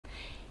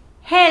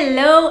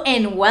Hello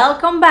and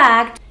welcome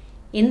back.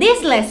 In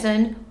this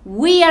lesson,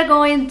 we are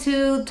going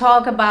to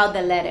talk about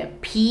the letter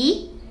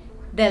P,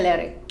 the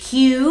letter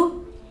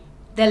Q,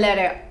 the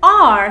letter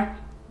R,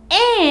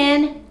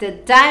 and the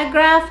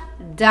digraph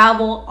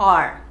double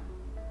R.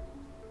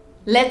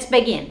 Let's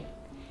begin.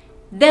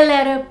 The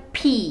letter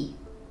P,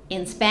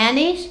 in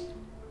Spanish,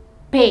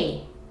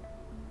 P.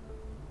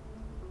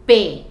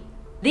 P.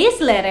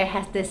 This letter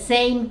has the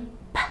same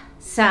P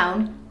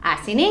sound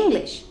as in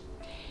English.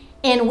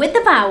 And with the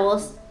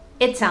vowels,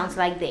 it sounds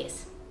like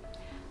this.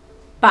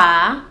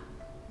 Pa,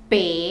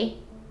 pe,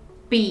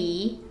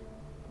 pi,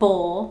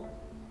 po,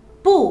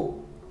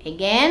 pu.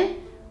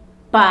 Again,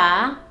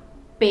 pa,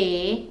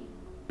 pe,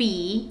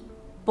 pi,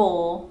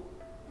 po,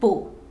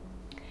 pu.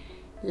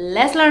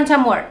 Let's learn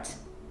some words.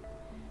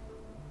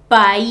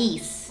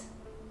 País,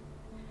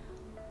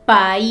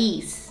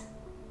 país.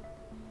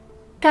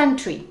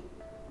 Country.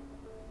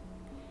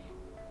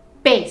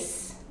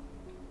 Pez,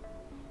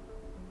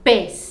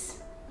 pez.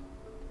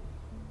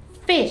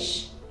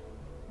 Fish.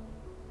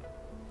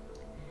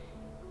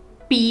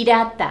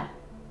 Pirata,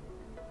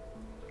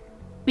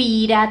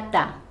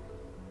 pirata.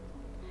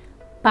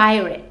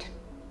 Pirate.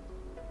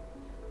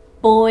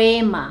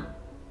 Poema,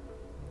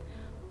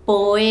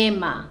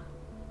 poema.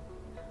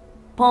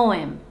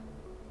 Poem.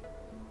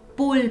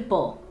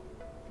 Pulpo,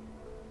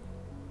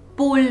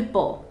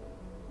 pulpo.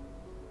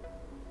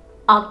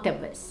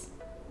 Octopus.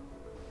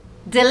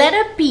 The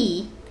letter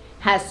P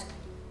has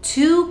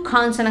two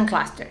consonant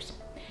clusters,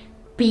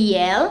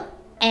 PL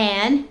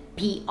and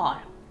PR.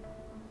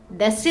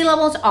 The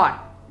syllables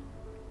are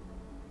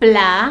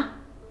pla,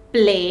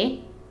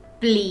 ple,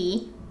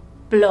 pli,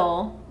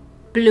 plo,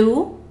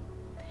 plu,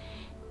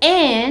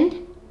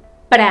 and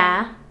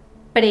pra,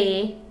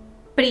 pre,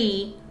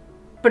 pri,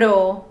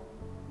 pro,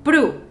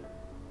 pru.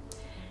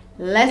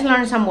 Let's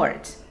learn some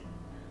words.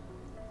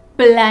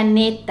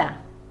 Planeta,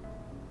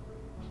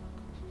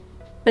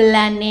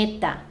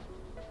 planeta.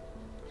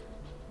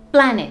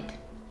 Planet.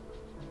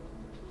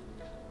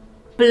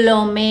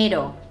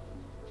 Plomero,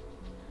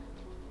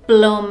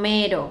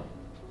 plomero.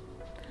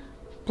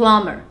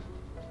 Plumber.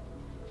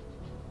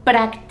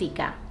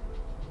 Práctica,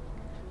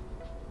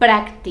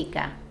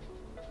 práctica.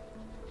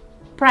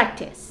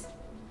 Practice.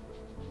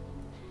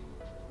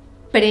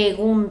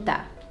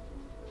 Pregunta,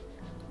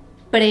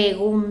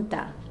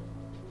 pregunta.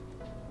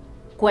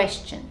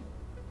 Question.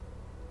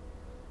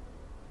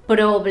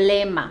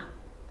 Problema,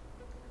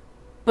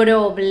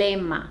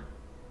 problema.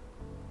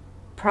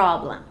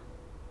 Problem.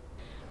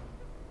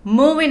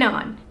 Moving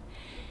on,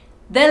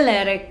 the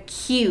letter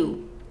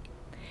Q.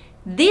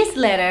 This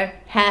letter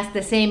has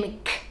the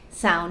same K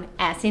sound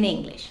as in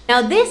English.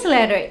 Now this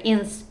letter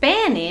in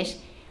Spanish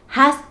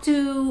has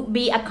to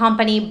be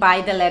accompanied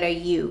by the letter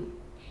U,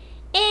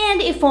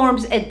 and it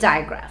forms a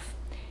digraph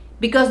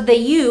because the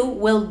U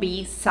will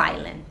be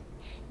silent.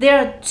 There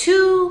are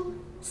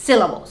two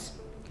syllables,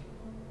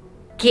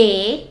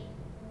 que,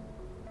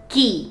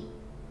 ki.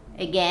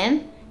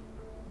 Again,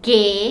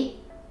 que,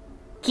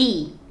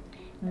 ki.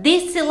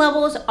 These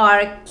syllables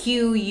are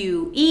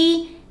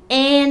Q-U-E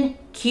and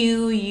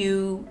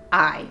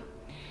Q-U-I.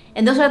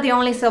 And those are the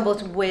only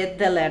syllables with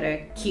the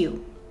letter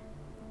Q.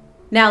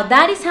 Now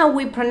that is how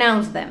we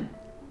pronounce them.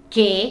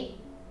 Que,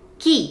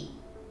 ki.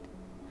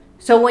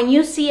 So when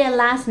you see a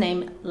last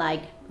name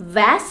like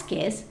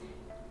Vasquez,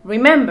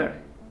 remember,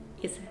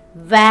 it's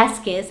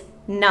Vasquez,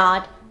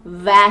 not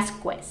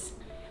Vasquez.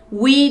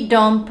 We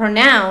don't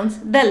pronounce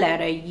the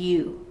letter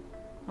U.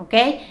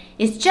 Okay?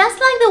 It's just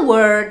like the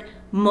word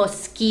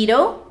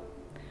mosquito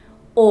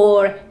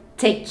or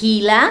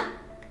tequila.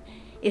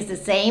 It's the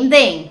same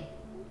thing.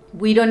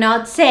 We do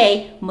not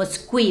say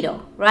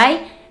mosquito,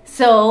 right?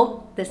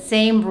 So the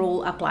same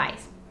rule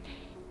applies.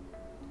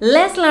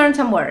 Let's learn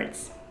some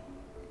words.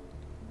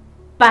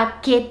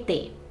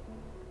 Paquete,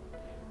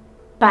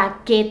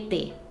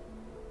 paquete.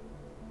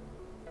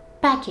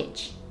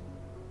 Package.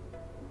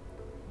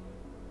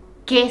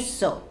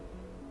 Queso,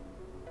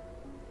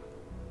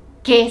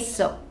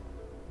 queso.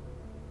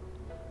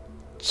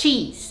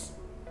 Cheese.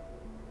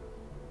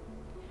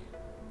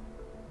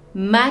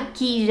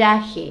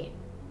 Maquillaje,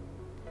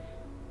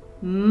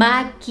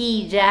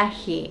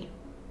 maquillaje.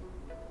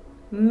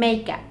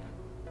 Makeup.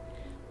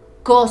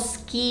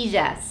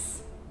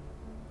 Cosquillas,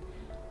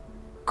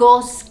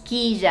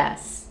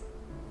 cosquillas.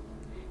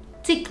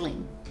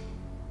 Tickling.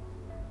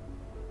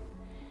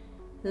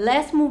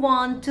 Let's move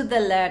on to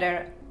the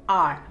letter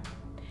R.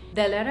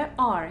 The letter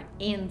R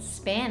in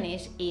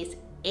Spanish is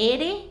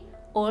R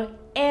or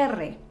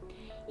R.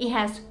 It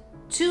has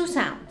two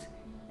sounds,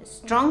 a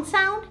strong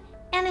sound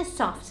and a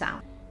soft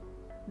sound.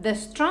 The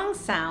strong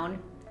sound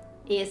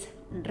is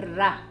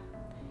ra.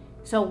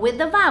 So with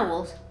the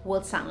vowels,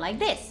 will sound like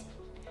this.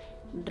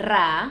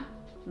 Ra,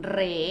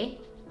 re,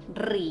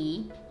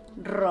 ri,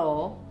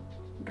 ro,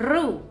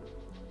 ru.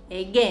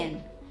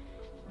 Again,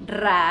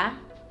 ra,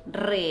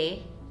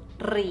 re,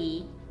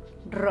 ri,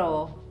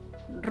 ro,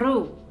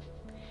 ru.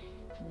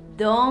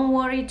 Don't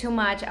worry too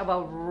much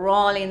about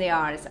rolling the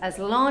R's. As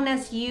long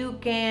as you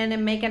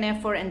can make an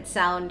effort and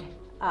sound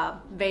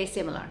very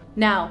similar.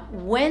 Now,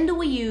 when do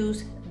we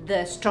use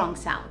the strong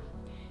sound?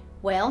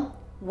 Well,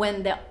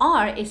 when the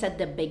R is at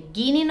the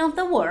beginning of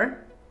the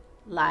word,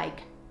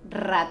 like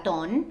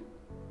ratón,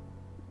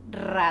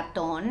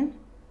 ratón,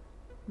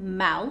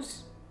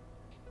 mouse.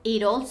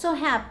 It also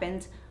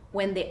happens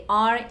when the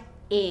R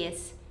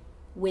is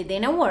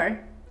within a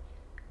word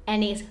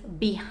and is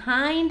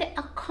behind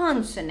a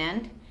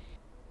consonant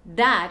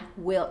that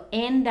will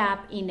end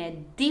up in a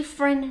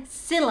different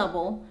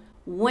syllable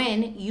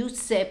when you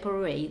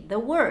separate the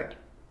word.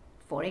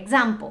 For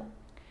example,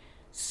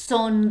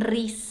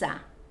 sonrisa,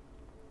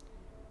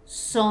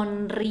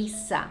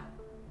 sonrisa,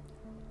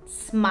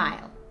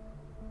 smile.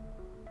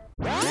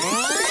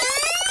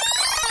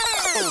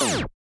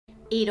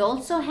 It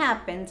also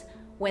happens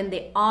when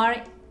the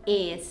R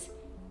is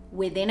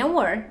within a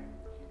word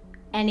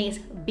and is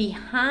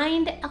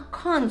behind a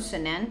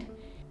consonant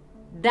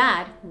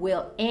that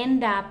will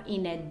end up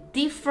in a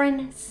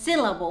different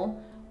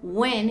syllable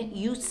when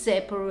you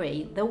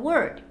separate the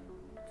word.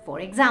 For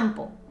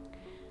example,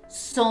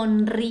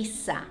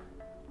 sonrisa,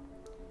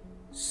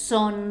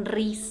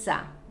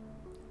 sonrisa,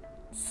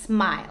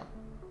 smile.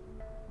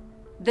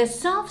 The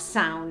soft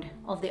sound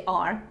of the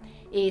R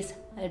is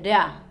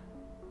ra,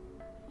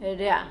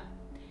 ra,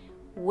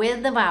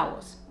 with the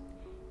vowels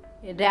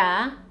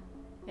ra,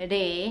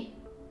 re,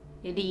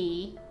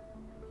 ri,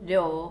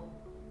 ro,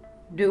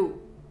 do.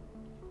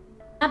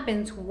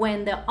 Happens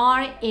when the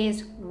R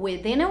is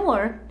within a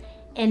word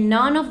and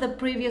none of the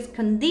previous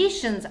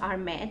conditions are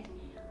met,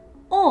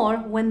 or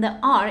when the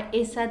R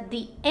is at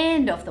the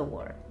end of the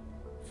word.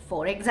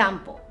 For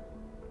example,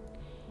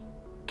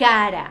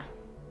 cara,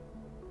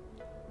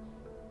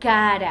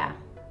 cara,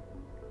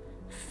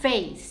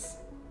 face,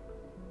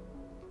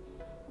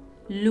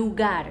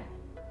 lugar,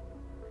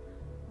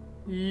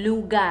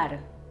 lugar,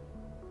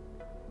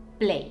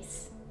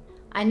 place.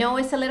 I know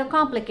it's a little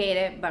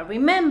complicated, but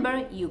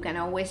remember, you can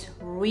always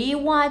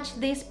rewatch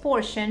this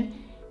portion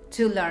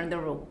to learn the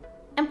rule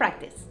and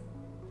practice.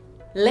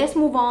 Let's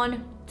move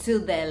on to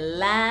the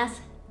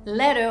last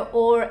letter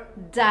or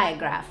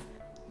digraph,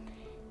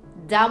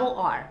 double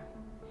R.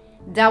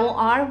 Double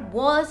R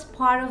was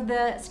part of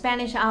the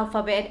Spanish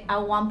alphabet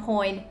at one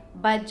point,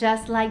 but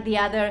just like the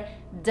other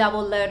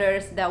double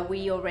letters that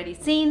we already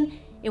seen,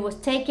 it was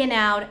taken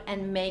out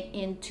and made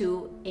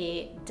into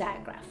a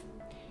digraph.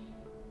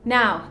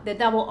 Now, the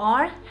double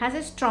R has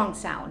a strong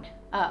sound,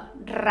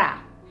 ra,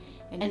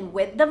 and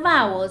with the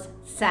vowels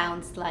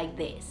sounds like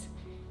this: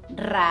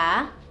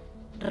 ra,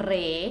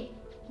 re,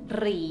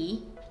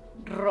 ri,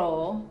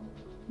 ro,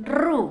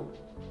 ru.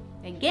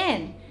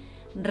 Again,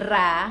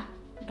 ra,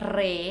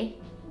 re,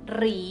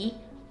 ri,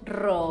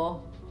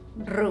 ro,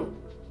 ru.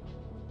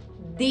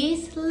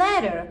 This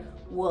letter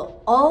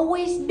will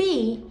always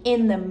be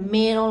in the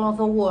middle of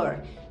a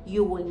word.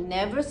 You will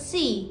never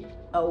see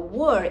a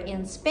word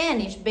in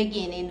Spanish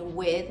beginning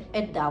with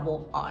a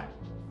double R.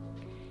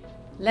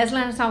 Let's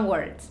learn some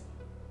words.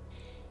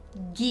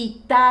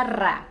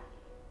 Guitarra,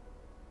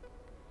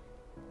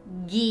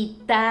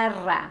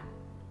 guitarra,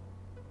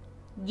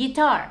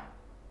 guitar.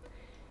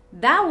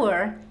 That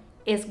word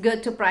is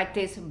good to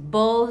practice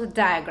both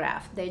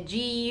digraphs, the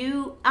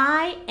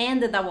G-U-I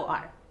and the double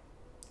R.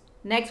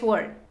 Next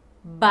word,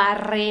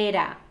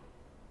 barrera,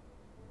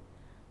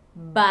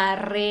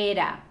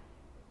 barrera,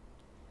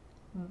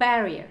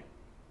 barrier.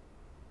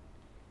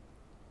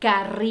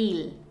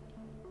 Carril,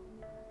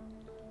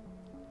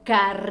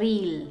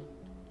 carril,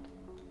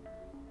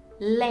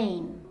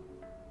 lane,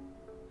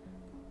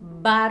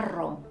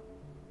 barro,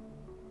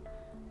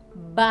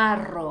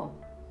 barro,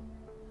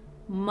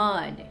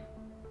 mud,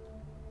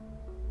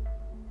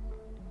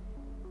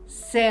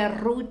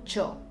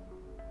 serrucho,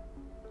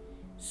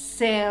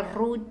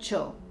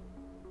 serrucho,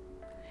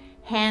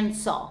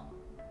 handsaw.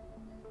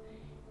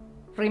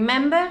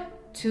 Remember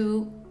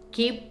to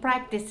keep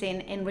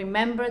practicing and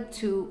remember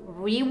to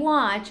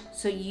rewatch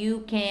so you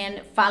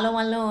can follow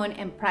along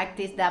and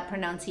practice that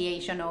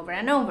pronunciation over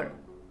and over.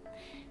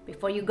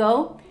 Before you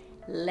go,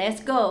 let's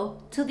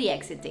go to the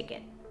exit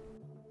ticket.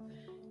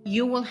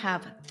 You will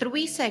have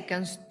 3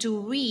 seconds to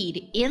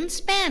read in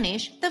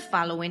Spanish the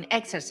following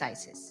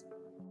exercises.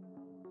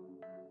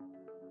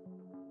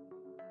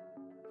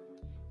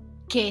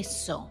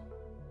 Queso,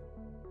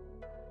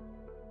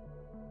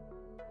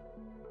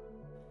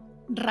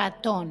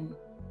 ratón,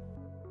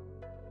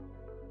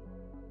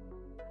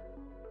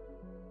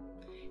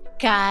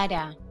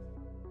 cara,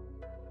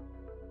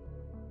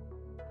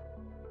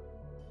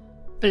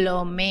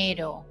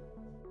 plomero,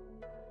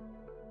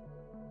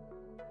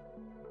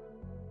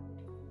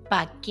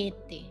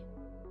 paquete.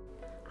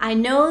 I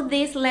know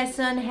this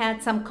lesson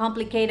had some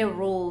complicated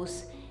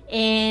rules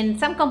and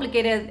some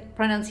complicated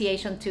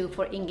pronunciation too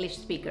for English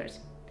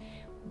speakers,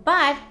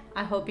 but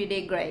I hope you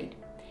did great,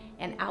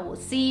 and I will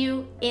see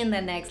you in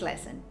the next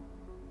lesson.